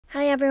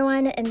Hi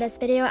everyone, in this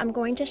video I'm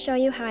going to show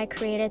you how I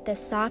created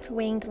this soft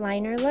winged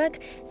liner look,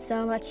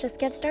 so let's just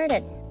get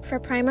started. For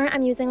primer,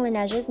 I'm using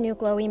Laneige's new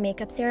glowy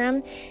makeup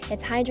serum.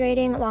 It's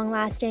hydrating,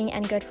 long-lasting,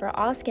 and good for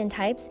all skin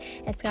types.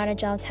 It's got a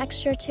gel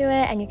texture to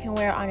it and you can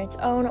wear it on its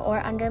own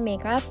or under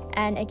makeup,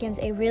 and it gives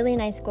a really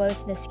nice glow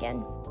to the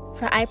skin.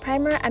 For eye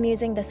primer, I'm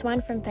using this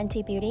one from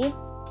Fenty Beauty.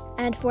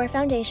 And for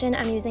foundation,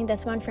 I'm using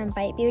this one from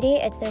Bite Beauty.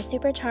 It's their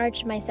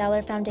Supercharged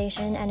Micellar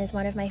Foundation and is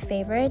one of my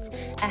favorites.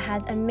 It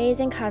has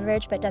amazing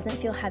coverage but doesn't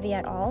feel heavy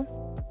at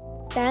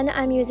all. Then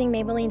I'm using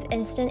Maybelline's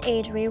Instant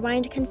Age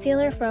Rewind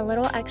Concealer for a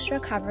little extra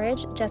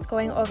coverage, just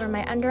going over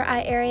my under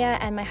eye area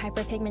and my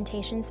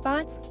hyperpigmentation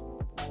spots.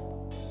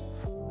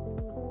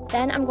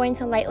 Then I'm going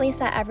to lightly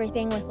set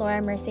everything with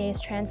Laura Mercier's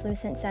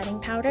Translucent Setting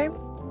Powder.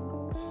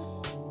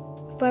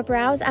 For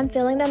brows, I'm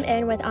filling them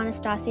in with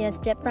Anastasia's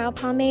Dip Brow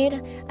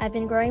Pomade. I've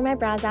been growing my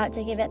brows out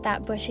to give it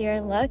that bushier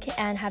look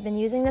and have been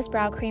using this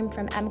brow cream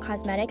from M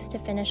Cosmetics to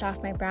finish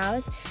off my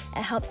brows.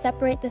 It helps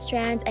separate the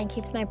strands and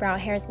keeps my brow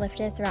hairs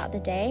lifted throughout the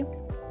day.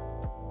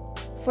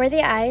 For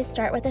the eyes,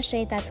 start with a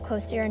shade that's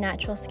close to your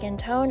natural skin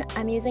tone.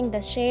 I'm using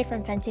this shade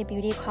from Fenty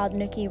Beauty called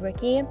Nookie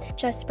Rookie.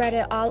 Just spread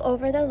it all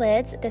over the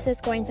lids. This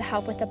is going to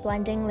help with the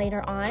blending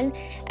later on.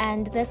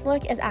 And this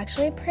look is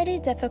actually pretty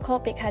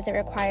difficult because it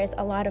requires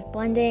a lot of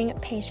blending,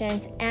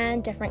 patience,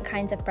 and different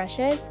kinds of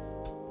brushes.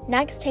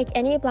 Next, take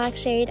any black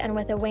shade and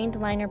with a winged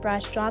liner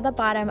brush, draw the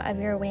bottom of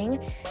your wing.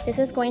 This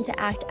is going to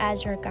act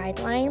as your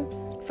guideline.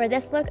 For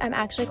this look, I'm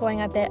actually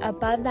going a bit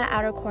above that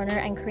outer corner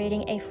and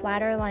creating a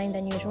flatter line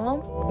than usual.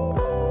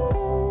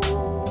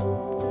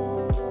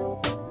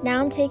 Now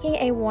I'm taking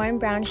a warm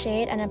brown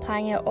shade and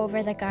applying it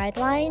over the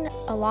guideline,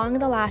 along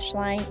the lash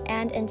line,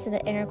 and into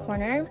the inner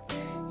corner.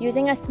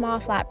 Using a small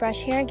flat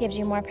brush here gives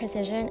you more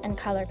precision and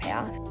color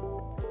payoff.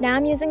 Now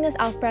I'm using this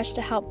e.l.f. brush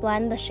to help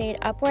blend the shade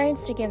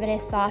upwards to give it a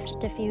soft,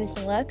 diffused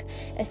look,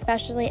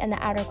 especially in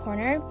the outer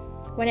corner.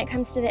 When it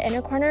comes to the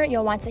inner corner,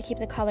 you'll want to keep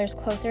the colors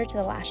closer to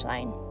the lash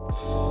line.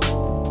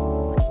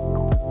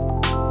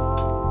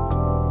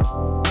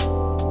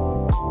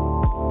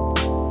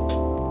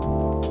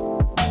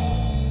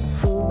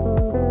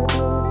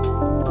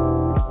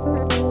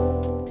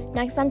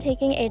 Next, I'm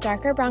taking a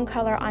darker brown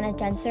color on a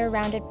denser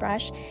rounded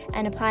brush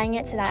and applying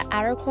it to that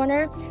outer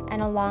corner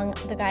and along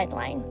the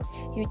guideline.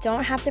 You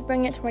don't have to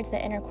bring it towards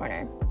the inner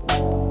corner.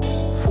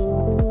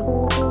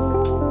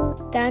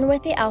 Then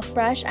with the e.l.f.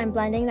 brush, I'm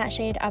blending that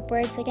shade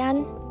upwards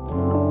again.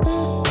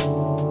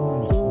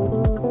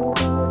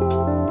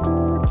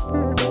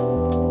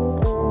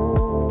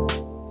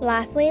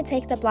 Lastly,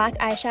 take the black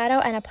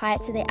eyeshadow and apply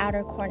it to the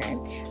outer corner.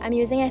 I'm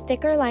using a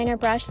thicker liner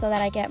brush so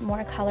that I get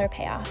more color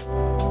payoff.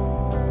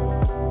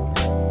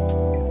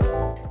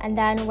 And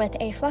then with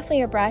a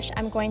fluffier brush,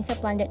 I'm going to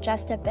blend it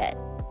just a bit.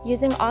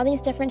 Using all these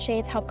different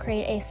shades help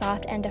create a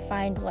soft and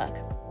defined look.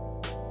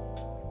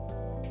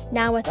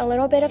 Now with a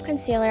little bit of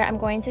concealer, I'm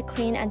going to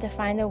clean and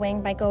define the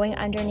wing by going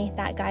underneath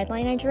that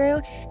guideline I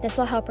drew. This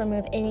will help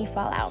remove any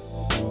fallout.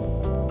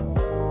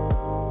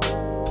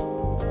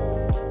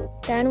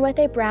 Then with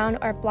a brown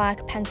or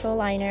black pencil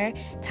liner,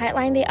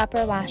 tightline the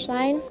upper lash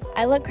line.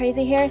 I look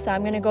crazy here, so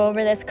I'm going to go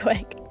over this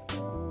quick.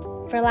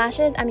 For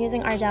lashes, I'm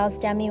using Ardell's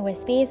Demi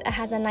Wispies. It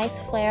has a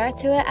nice flare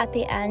to it at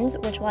the ends,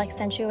 which will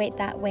accentuate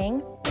that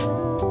wing.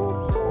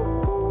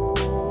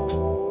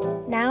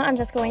 Now I'm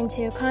just going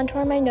to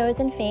contour my nose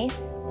and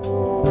face.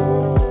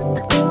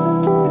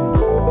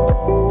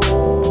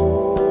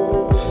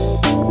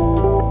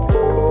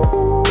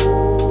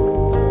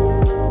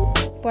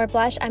 For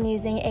blush, I'm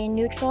using a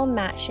neutral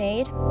matte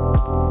shade.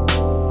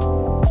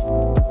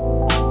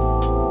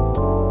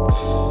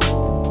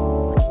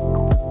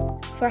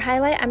 For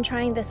highlight, I'm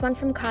trying this one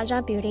from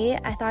Kaja Beauty.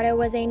 I thought it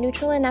was a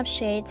neutral enough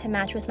shade to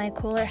match with my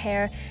cooler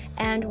hair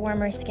and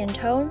warmer skin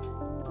tone.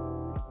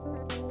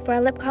 For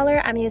lip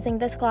color, I'm using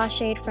this gloss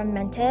shade from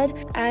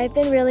Mented. I've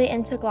been really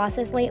into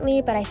glosses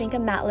lately, but I think a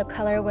matte lip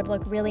color would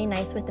look really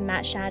nice with the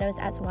matte shadows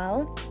as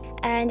well.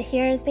 And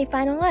here's the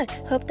final look.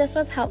 Hope this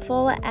was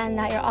helpful and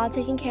that you're all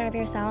taking care of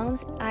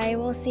yourselves. I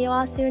will see you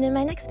all soon in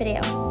my next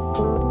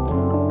video.